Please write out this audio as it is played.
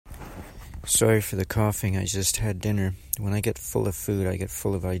Sorry for the coughing. I just had dinner. When I get full of food, I get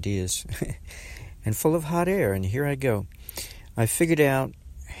full of ideas and full of hot air, and here I go. I figured out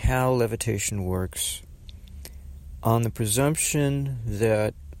how levitation works on the presumption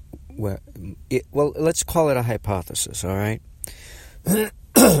that, let's call it a hypothesis, all right?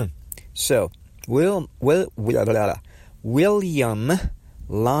 So, William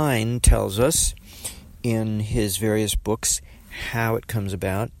Line tells us in his various books how it comes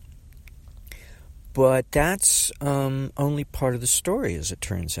about. But that's only part of the story, as it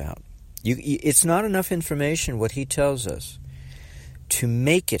turns out. It's not enough information, what he tells us, to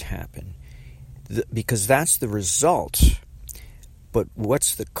make it happen, because that's the result. But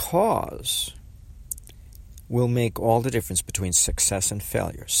what's the cause will make all the difference between success and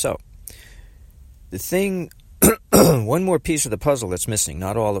failure. So, the thing, one more piece of the puzzle that's missing,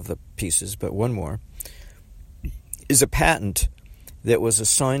 not all of the pieces, but one more, is a patent that was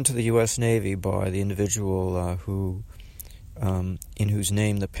assigned to the U.S. Navy by the individual in whose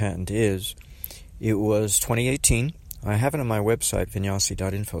name the patent is. It was 2018. I have it on my website,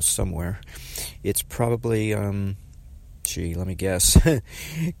 vinyasi.info, somewhere. It's probably, let me guess. It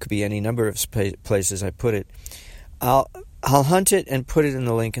could be any number of places I put it. I'll hunt it and put it in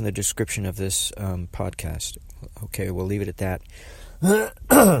the link in the description of this podcast. Okay, we'll leave it at that.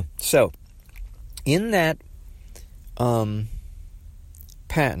 So, in that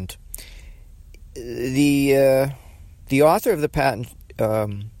patent, the author of the patent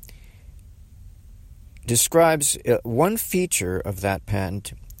describes one feature of that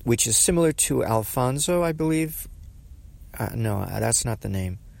patent, which is similar to Alfonso, I believe. No, that's not the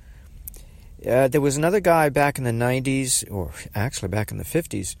name. There was another guy back in the 90s, or actually back in the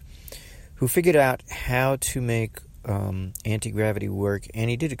 50s, who figured out how to make anti-gravity work, and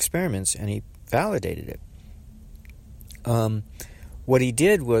he did experiments, and he validated it. What he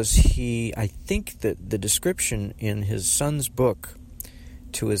did was I think that the description in his son's book,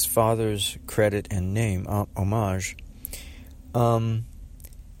 to his father's credit and name, homage, that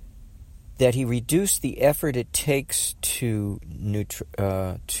he reduced the effort it takes to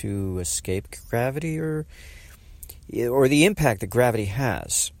escape gravity or the impact that gravity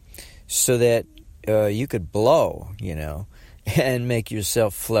has, so that you could blow, and make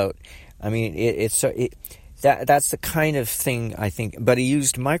yourself float. I mean, that's the kind of thing, I think, but he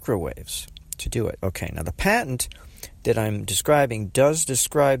used microwaves to do it. Okay, now the patent that I'm describing does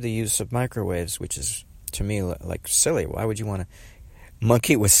describe the use of microwaves, which is, to me, like silly. Why would you want to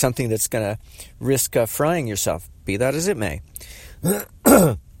monkey with something that's going to risk frying yourself, be that as it may?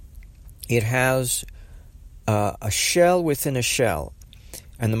 It has a shell within a shell,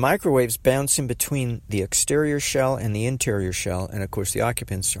 and the microwaves bounce in between the exterior shell and the interior shell, and of course the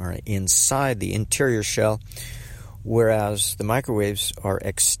occupants are inside the interior shell, whereas the microwaves are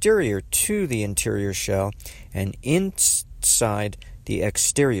exterior to the interior shell and inside the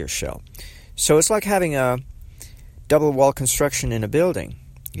exterior shell. So it's like having a double wall construction in a building.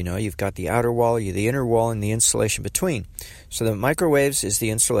 You've got the outer wall, the inner wall, and the insulation between. So the microwaves is the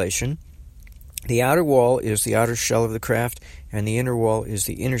insulation, the outer wall is the outer shell of the craft, and the inner wall is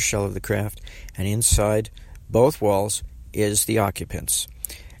the inner shell of the craft, and inside both walls is the occupants.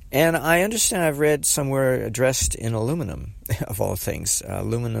 And I understand, I've read somewhere, dressed in aluminum, of all things,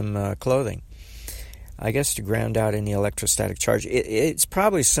 aluminum clothing. I guess to ground out any electrostatic charge. It's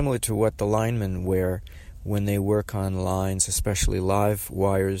probably similar to what the linemen wear when they work on lines, especially live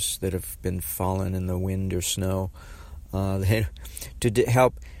wires that have been fallen in the wind or snow, to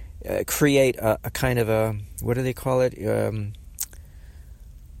help create a kind of a, what do they call it,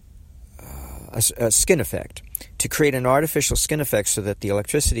 a skin effect, to create an artificial skin effect so that the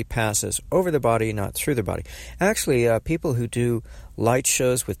electricity passes over the body, not through the body. Actually, people who do light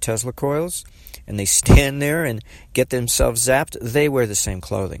shows with Tesla coils, and they stand there and get themselves zapped, they wear the same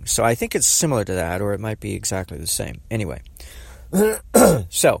clothing. So I think it's similar to that, or it might be exactly the same. Anyway,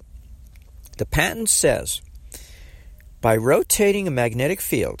 so the patent says, by rotating a magnetic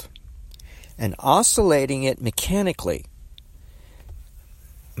field and oscillating it mechanically,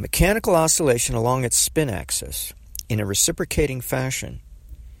 mechanical oscillation along its spin axis in a reciprocating fashion,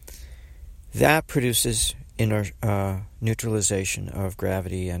 that produces neutralization of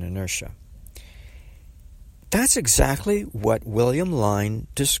gravity and inertia. That's exactly what William Line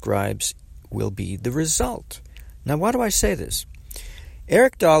describes will be the result. Now, why do I say this?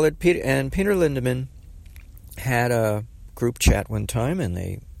 Eric Dollard and Peter Lindemann had a group chat one time, and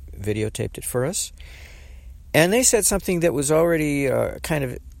they videotaped it for us. And they said something that was already kind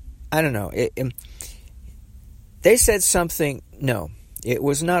of, I don't know. They said something, no, it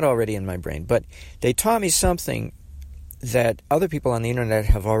was not already in my brain, but they taught me something that other people on the internet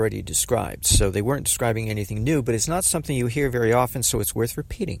have already described. So they weren't describing anything new, but it's not something you hear very often, so it's worth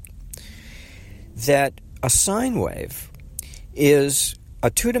repeating. That a sine wave is a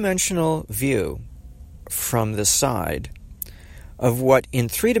two-dimensional view from the side of what in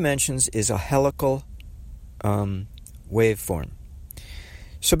 3 dimensions is a helical waveform.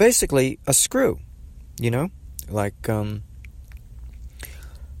 So basically, a screw, like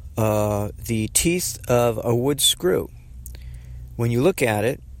the teeth of a wood screw. When you look at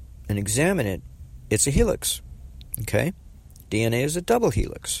it and examine it, it's a helix. Okay? DNA is a double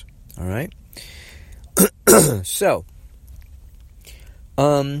helix. All right? So,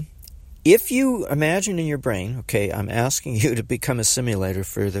 if you imagine in your brain, okay, I'm asking you to become a simulator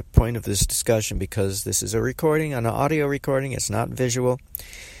for the point of this discussion because this is a recording, an audio recording, it's not visual.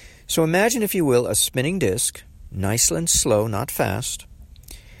 So imagine, if you will, a spinning disc, nice and slow, not fast,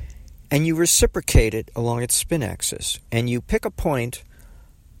 and you reciprocate it along its spin axis, and you pick a point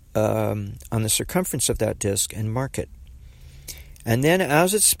on the circumference of that disc and mark it. And then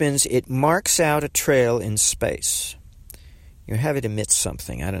as it spins, it marks out a trail in space. You have it emit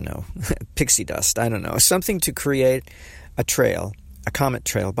something, I don't know, pixie dust, I don't know, something to create a trail, a comet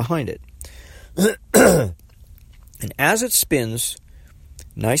trail behind it. And as it spins,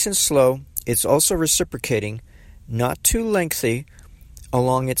 nice and slow, it's also reciprocating, not too lengthy,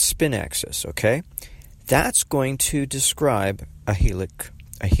 along its spin axis, okay? That's going to describe a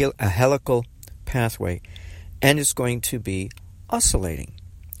helical pathway, and it's going to be oscillating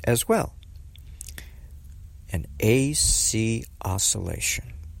as well. An AC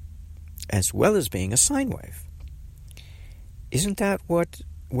oscillation, as well as being a sine wave. Isn't that what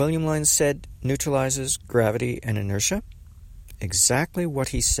William Lyon said neutralizes gravity and inertia? Exactly what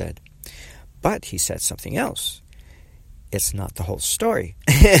he said. But he said something else. It's not the whole story.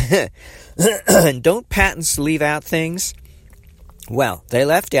 And don't patents leave out things? Well, they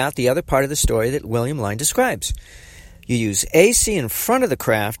left out the other part of the story that William Lyon describes. You use AC in front of the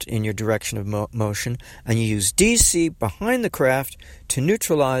craft in your direction of motion, and you use DC behind the craft to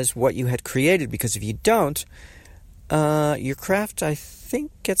neutralize what you had created, because if you don't, your craft, I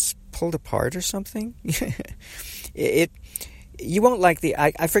think, gets pulled apart or something. You won't like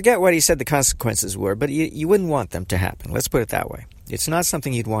I forget what he said the consequences were, but you wouldn't want them to happen. Let's put it that way. It's not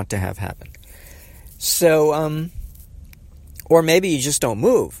something you'd want to have happen. So, or maybe you just don't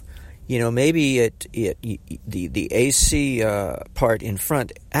move. Maybe the AC part in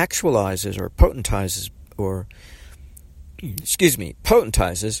front actualizes or potentizes,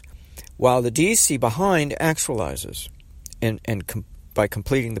 while the DC behind actualizes, by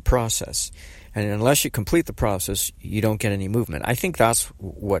completing the process. And unless you complete the process, you don't get any movement. I think that's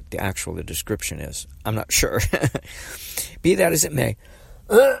what the actual description is. I'm not sure. Be that as it may.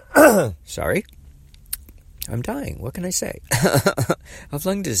 Sorry. I'm dying. What can I say? Of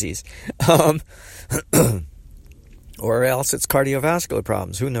lung disease. Or else it's cardiovascular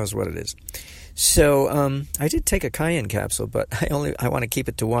problems. Who knows what it is. So I did take a cayenne capsule, but I want to keep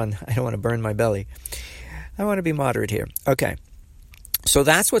it to 1. I don't want to burn my belly. I want to be moderate here. Okay. So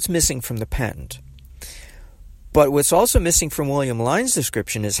that's what's missing from the patent. But what's also missing from William Lyon's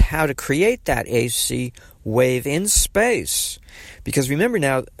description is how to create that AC wave in space. Because remember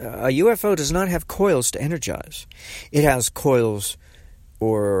now, a UFO does not have coils to energize. It has coils,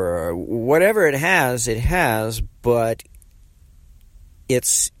 or whatever it has, but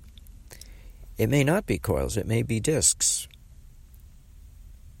it may not be coils. It may be disks.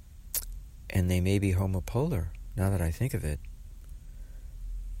 And they may be homopolar, now that I think of it.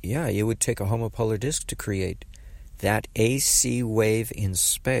 Yeah, you would take a homopolar disk to create that AC wave in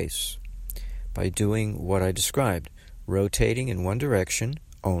space by doing what I described, rotating in one direction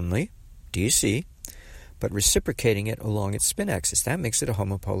only, DC, but reciprocating it along its spin axis. That makes it a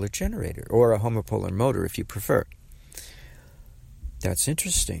homopolar generator, or a homopolar motor if you prefer. That's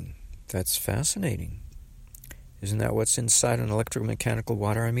interesting. That's fascinating. Isn't that what's inside an electromechanical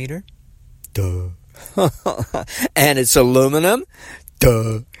water ammeter? Duh. And it's aluminum?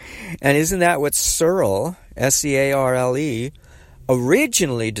 Duh. And isn't that what Searle, S-E-A-R-L-E,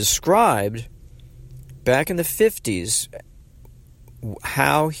 originally described back in the 50s,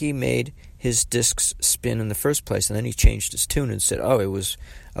 how he made his discs spin in the first place, and then he changed his tune and said, oh, it was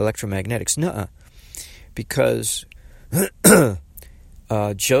electromagnetics. Nuh-uh. Because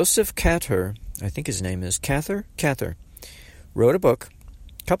Joseph Cather, I think his name is Cather, wrote a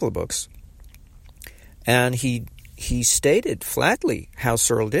couple of books, and he stated flatly how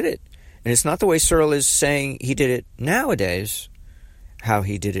Searle did it. And it's not the way Searle is saying he did it nowadays, how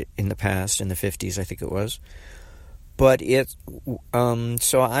he did it in the past, in the 50s, I think it was. But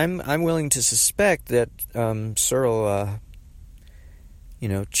so I'm willing to suspect that Searle,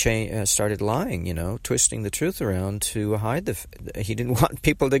 started lying, twisting the truth around to hide he didn't want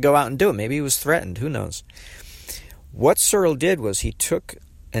people to go out and do it. Maybe he was threatened. Who knows? What Searle did was he took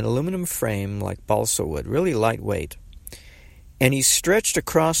an aluminum frame like balsa wood, really lightweight, and he stretched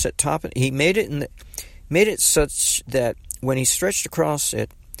across it he made it such that when he stretched across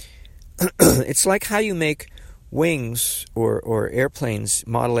it, it's like how you make wings or airplanes,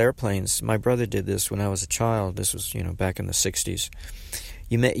 model airplanes. My brother did this when I was a child. This was, back in the 60s.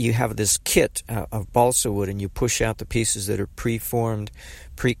 You have this kit of balsa wood, and you push out the pieces that are pre-formed,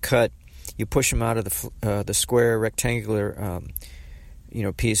 pre-cut. You push them out of the square, rectangular,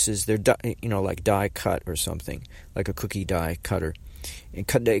 pieces. They're like die cut or something, like a cookie die cutter.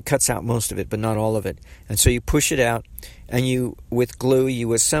 It cuts out most of it, but not all of it. And so you push it out, and with glue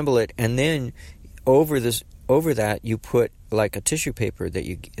you assemble it, and then over that you put like a tissue paper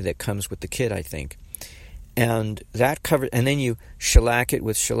that comes with the kit, I think. And that covers, and then you shellac it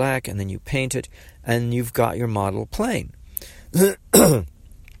with shellac, and then you paint it, and you've got your model plane.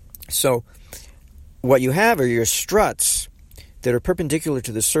 So what you have are your struts that are perpendicular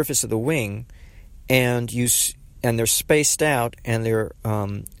to the surface of the wing, and they're spaced out, and they're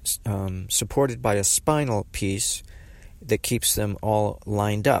supported by a spinal piece that keeps them all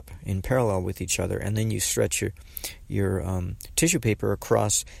lined up in parallel with each other. And then you stretch your tissue paper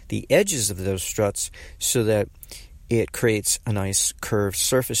across the edges of those struts so that it creates a nice curved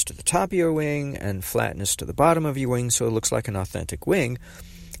surface to the top of your wing and flatness to the bottom of your wing, so it looks like an authentic wing,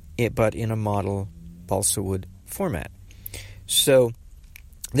 but in a model balsa wood format. So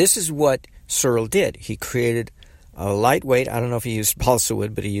this is what Searle did. He created a lightweight, I don't know if he used balsa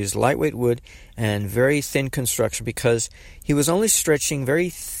wood, but he used lightweight wood and very thin construction, because he was only stretching very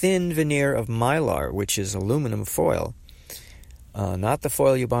thin veneer of mylar, which is aluminum foil. Not the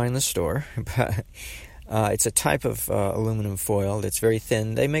foil you buy in the store, but it's a type of aluminum foil that's very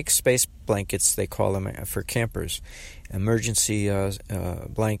thin. They make space blankets, they call them, for campers. Emergency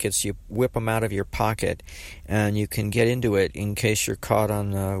blankets. You whip them out of your pocket, and you can get into it in case you're caught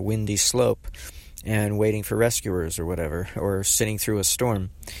on a windy slope and waiting for rescuers or whatever, or sitting through a storm.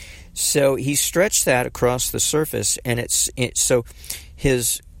 So he stretched that across the surface, and so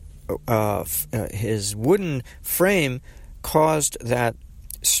his wooden frame caused that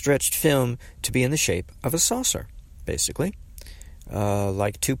stretched film to be in the shape of a saucer, basically.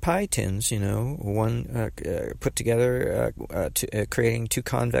 Like two pie tins, one put together, creating two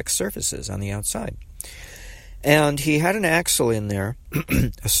convex surfaces on the outside. And he had an axle in there,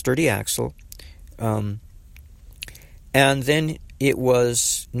 a sturdy axle, and then it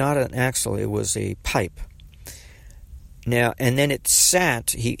was not an axle, it was a pipe. Now, and then it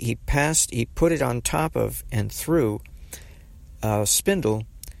sat, he put it on top of and through a spindle,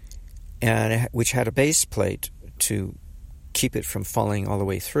 which had a base plate to keep it from falling all the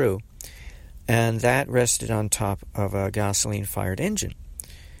way through, and that rested on top of a gasoline-fired engine,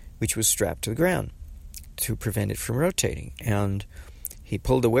 which was strapped to the ground to prevent it from rotating. And he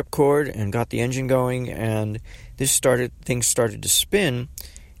pulled the whipcord and got the engine going, and things started to spin,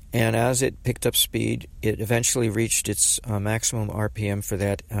 and as it picked up speed, it eventually reached its maximum RPM for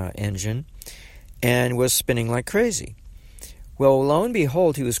that engine, and was spinning like crazy. Well, lo and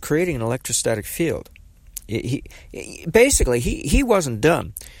behold, he was creating an electrostatic field. He wasn't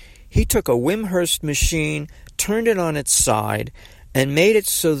dumb. He took a Wimhurst machine, turned it on its side, and made it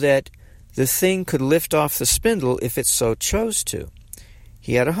so that the thing could lift off the spindle if it so chose to.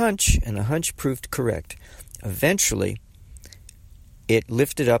 He had a hunch, and the hunch proved correct. Eventually, it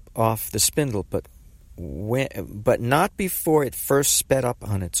lifted up off the spindle, but not before it first sped up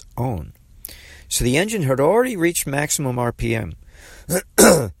on its own. So the engine had already reached maximum RPM.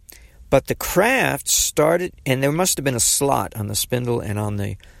 But the craft started, and there must have been a slot on the spindle and on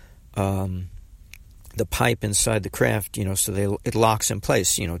the pipe inside the craft, so it locks in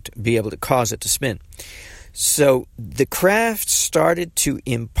place, to be able to cause it to spin. So the craft started to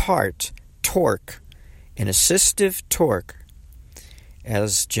impart torque, an assistive torque,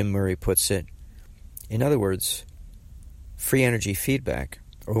 as Jim Murray puts it. In other words, free energy feedback,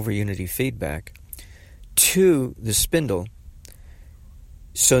 over unity feedback, to the spindle.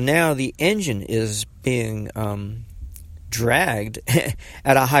 So now the engine is being dragged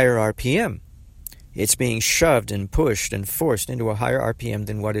at a higher RPM. It's being shoved and pushed and forced into a higher RPM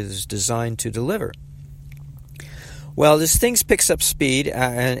than what it is designed to deliver. Well, this thing picks up speed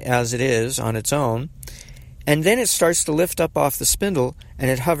as it is on its own, and then it starts to lift up off the spindle,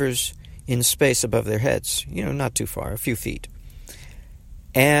 and it hovers in space above their heads, not too far, a few feet.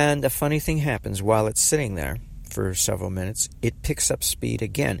 And a funny thing happens while it's sitting there for several minutes, it picks up speed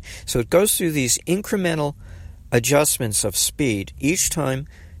again. So it goes through these incremental adjustments of speed, each time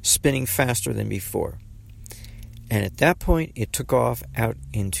spinning faster than before. And at that point, it took off out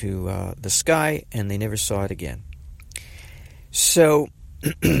into the sky, and they never saw it again. So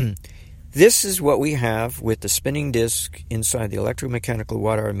this is what we have with the spinning disk inside the electromechanical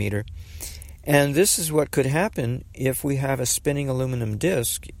watt-hour meter. And this is what could happen if we have a spinning aluminum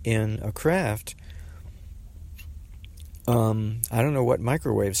disk in a craft. I don't know what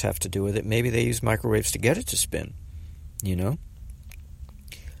microwaves have to do with it. Maybe they use microwaves to get it to spin, you know?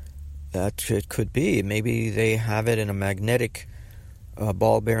 That it could be. Maybe they have it in a magnetic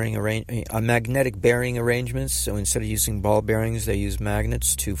bearing arrangements. So instead of using ball bearings, they use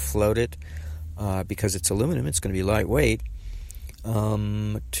magnets to float it. Because it's aluminum, it's going to be lightweight.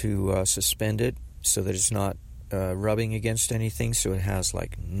 To suspend it so that it's not rubbing against anything, so it has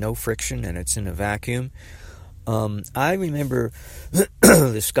like no friction and it's in a vacuum. I remember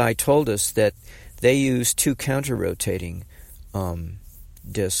this guy told us that they use 2 counter-rotating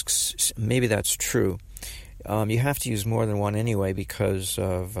discs. Maybe that's true. You have to use more than one anyway because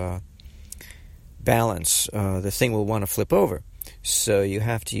of balance. The thing will want to flip over. So you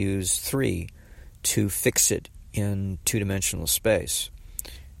have to use 3 to fix it in 2-dimensional space.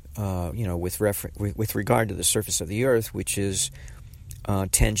 With regard to the surface of the Earth, which is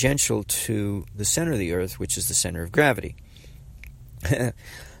tangential to the center of the Earth, which is the center of gravity.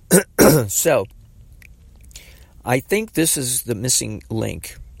 So, I think this is the missing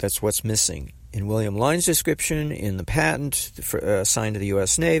link. That's what's missing in William Line's description, in the patent assigned to the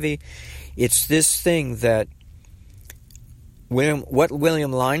U.S. Navy. It's this thing that what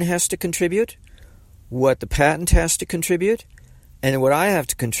William Line has to contribute, what the patent has to contribute, and what I have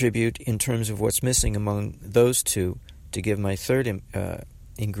to contribute in terms of what's missing among those two to give my third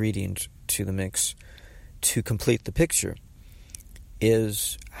ingredient to the mix to complete the picture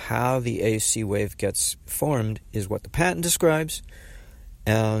is how the AC wave gets formed is what the patent describes,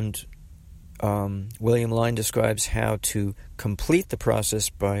 and William Line describes how to complete the process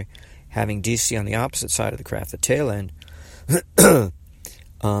by having DC on the opposite side of the craft, the tail end.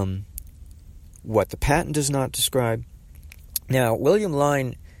 What the patent does not describe. Now, William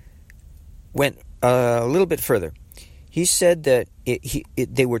Line went a little bit further. He said that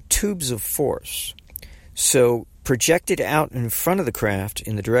they were tubes of force. So projected out in front of the craft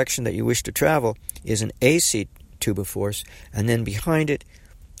in the direction that you wish to travel is an AC tube of force, and then behind it,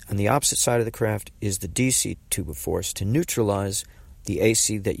 on the opposite side of the craft, is the DC tube of force to neutralize the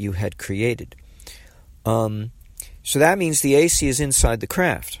AC that you had created. So that means the AC is inside the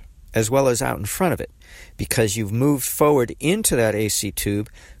craft, as well as out in front of it, because you've moved forward into that AC tube,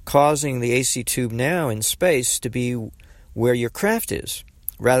 causing the AC tube now in space to be where your craft is,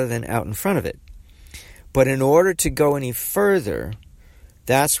 rather than out in front of it. But in order to go any further,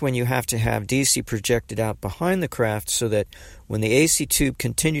 that's when you have to have DC projected out behind the craft so that when the AC tube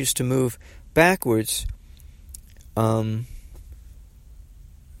continues to move backwards,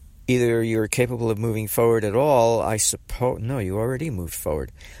 either you're capable of moving forward at all, I suppose. No, you already moved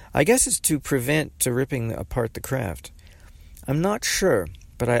forward. I guess it's to prevent ripping apart the craft. I'm not sure,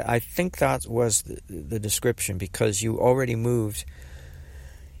 but I think that was the description, because you already moved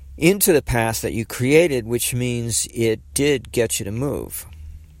into the path that you created, which means it did get you to move.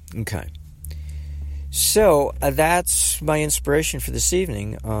 Okay. So that's my inspiration for this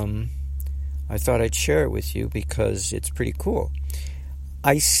evening. I thought I'd share it with you because it's pretty cool.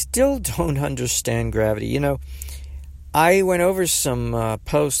 I still don't understand gravity. You know, I went over some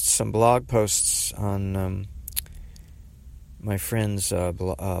blog posts on my friend's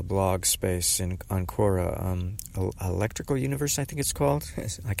blog space on Quora, Electrical Universe, I think it's called.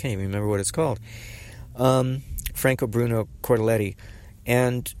 I can't even remember what it's called. Franco Bruno Cordelletti,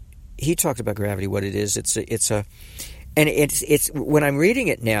 and he talked about gravity, what it is. It's when I'm reading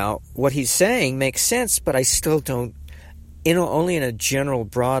it now, what he's saying makes sense, but I still don't. Only in a general,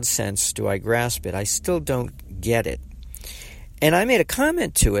 broad sense do I grasp it. I still don't get it. And I made a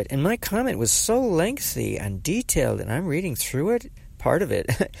comment to it, and my comment was so lengthy and detailed, and I'm reading through it, part of it.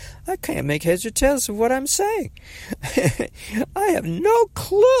 I can't make heads or tails of what I'm saying. I have no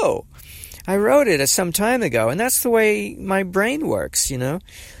clue. I wrote it some time ago, and that's the way my brain works, you know.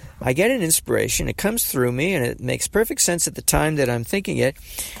 I get an inspiration, it comes through me, and it makes perfect sense at the time that I'm thinking it.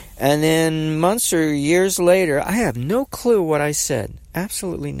 And then months or years later, I have no clue what I said.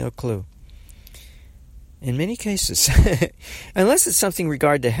 Absolutely no clue. In many cases. Unless it's something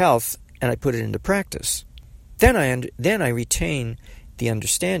regard to health, and I put it into practice. Then I retain the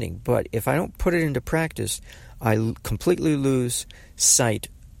understanding. But if I don't put it into practice, I completely lose sight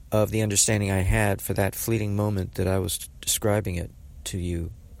of the understanding I had for that fleeting moment that I was describing it to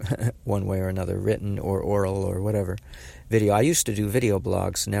you one way or another, written or oral or whatever. Video. I used to do video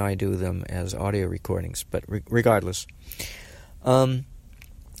blogs. Now I do them as audio recordings. But regardless,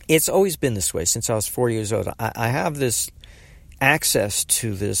 it's always been this way since I was 4 years old. I have this access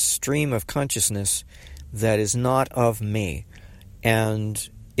to this stream of consciousness that is not of me. And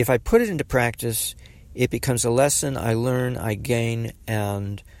if I put it into practice, it becomes a lesson. I learn, I gain,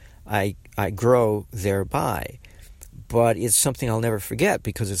 and I grow thereby. But it's something I'll never forget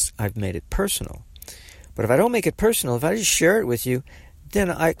because I've made it personal. But if I don't make it personal, if I just share it with you, then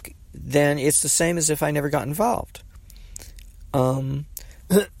it's the same as if I never got involved. And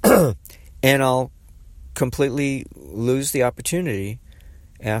I'll completely lose the opportunity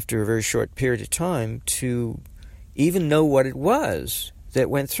after a very short period of time to even know what it was that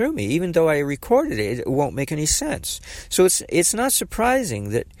went through me. Even though I recorded it, it won't make any sense. So it's not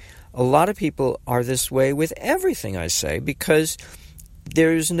surprising that a lot of people are this way with everything I say, because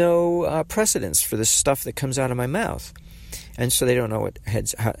there's no precedence for the stuff that comes out of my mouth. And so they don't know what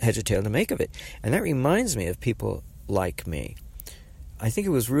heads or tail to make of it. And that reminds me of people like me. I think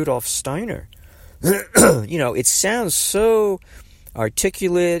it was Rudolf Steiner. It sounds so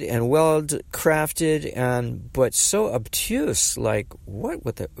articulate and well crafted, but so obtuse. Like,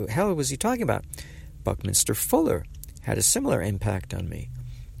 what the hell was he talking about? Buckminster Fuller had a similar impact on me.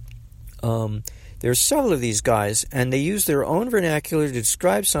 There are several of these guys, and they use their own vernacular to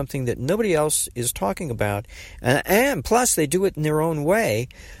describe something that nobody else is talking about, and plus they do it in their own way,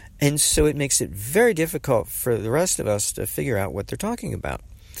 and so it makes it very difficult for the rest of us to figure out what they're talking about.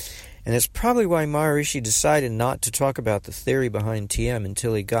 And that's probably why Maharishi decided not to talk about the theory behind TM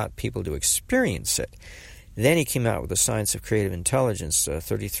until he got people to experience it. Then he came out with the Science of Creative Intelligence, a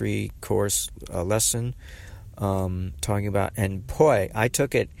 33-course lesson, talking about, and boy, I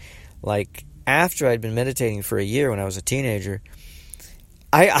took it like after I'd been meditating for a year when I was a teenager.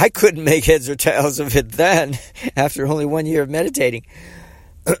 I couldn't make heads or tails of it then, after only 1 year of meditating.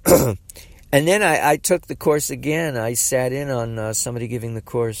 And then I took the course again. I sat in on somebody giving the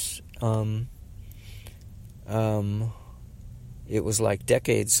course. It was like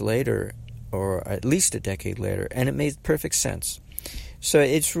decades later, or at least a decade later, and it made perfect sense. So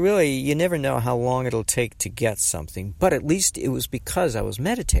it's really, you never know how long it'll take to get something, but at least it was because I was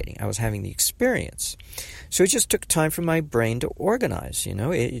meditating. I was having the experience. So it just took time for my brain to organize,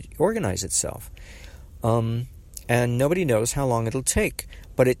 it organize itself. And nobody knows how long it'll take,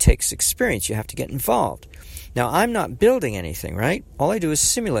 but it takes experience. You have to get involved. Now, I'm not building anything, right? All I do is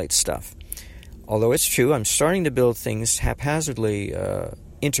simulate stuff. Although it's true, I'm starting to build things haphazardly,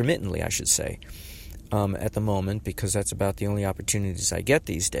 intermittently, I should say, at the moment, because that's about the only opportunities I get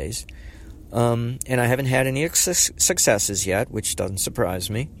these days. And I haven't had any successes yet, which doesn't surprise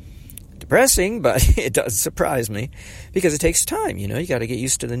me. Depressing, but it does surprise me, because it takes time. You got to get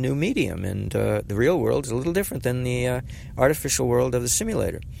used to the new medium, and the real world is a little different than the artificial world of the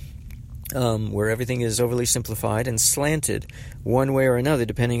simulator, where everything is overly simplified and slanted one way or another,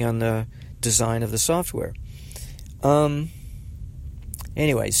 depending on the design of the software.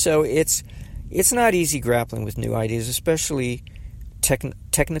 Anyway, so it's not easy grappling with new ideas, especially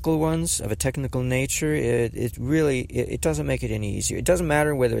technical ones of a technical nature. It really doesn't make it any easier. It doesn't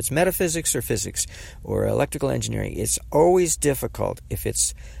matter whether it's metaphysics or physics or electrical engineering. It's always difficult if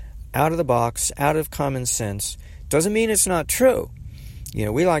it's out of the box, out of common sense. Doesn't mean it's not true.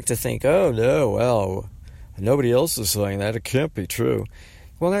 We like to think, oh no, well, nobody else is saying that, it can't be true.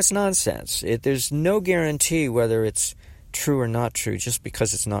 Well, that's nonsense. There's no guarantee whether it's true or not true just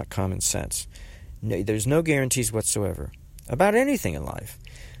because it's not common sense. No, there's no guarantees whatsoever about anything in life.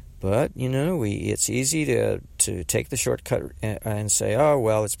 But, it's easy to take the shortcut and say, oh,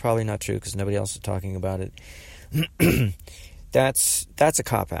 well, it's probably not true because nobody else is talking about it. That's a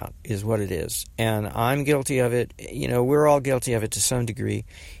cop-out, is what it is. And I'm guilty of it. We're all guilty of it to some degree.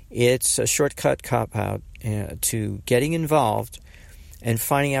 It's a shortcut cop-out to getting involved and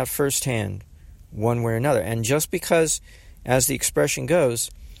finding out firsthand one way or another. And just because, as the expression goes,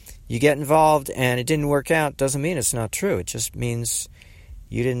 you get involved and it didn't work out doesn't mean it's not true. It just means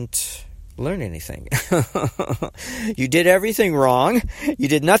you didn't learn anything. You did everything wrong, you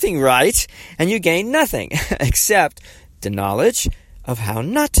did nothing right, and you gained nothing except the knowledge of how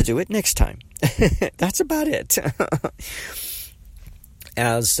not to do it next time. That's about it.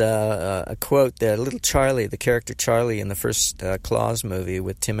 As a quote, the little Charlie, the character Charlie in the first Claus movie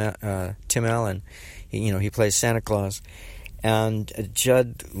with Tim Allen, he plays Santa Claus. And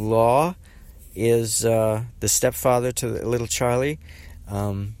Judd Law is the stepfather to the little Charlie,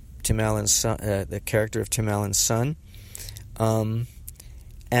 Tim Allen's son, the character of Tim Allen's son.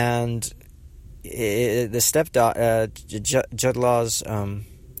 And Judd Law's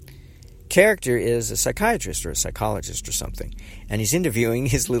character is a psychiatrist or a psychologist or something, and he's interviewing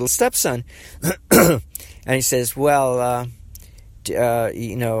his little stepson, and he says, "Well,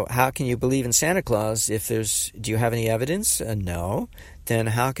 how can you believe in Santa Claus if do you have any evidence? No. Then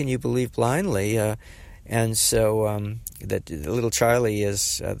how can you believe blindly?" And so the little Charlie the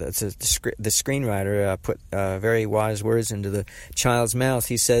screenwriter put very wise words into the child's mouth.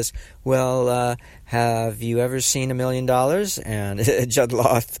 He says, "Well, have you ever seen $1 million?" And Judd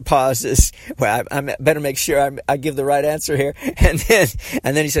Law pauses. Well, I better make sure I give the right answer here. And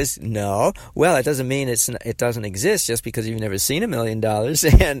then he says, "No. Well, that doesn't mean it doesn't exist just because you've never seen $1 million."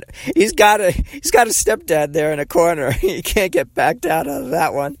 And he's got a stepdad there in a corner. He can't get backed out of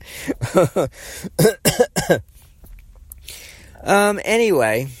that one.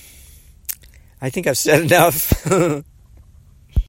 Anyway, I think I've said enough.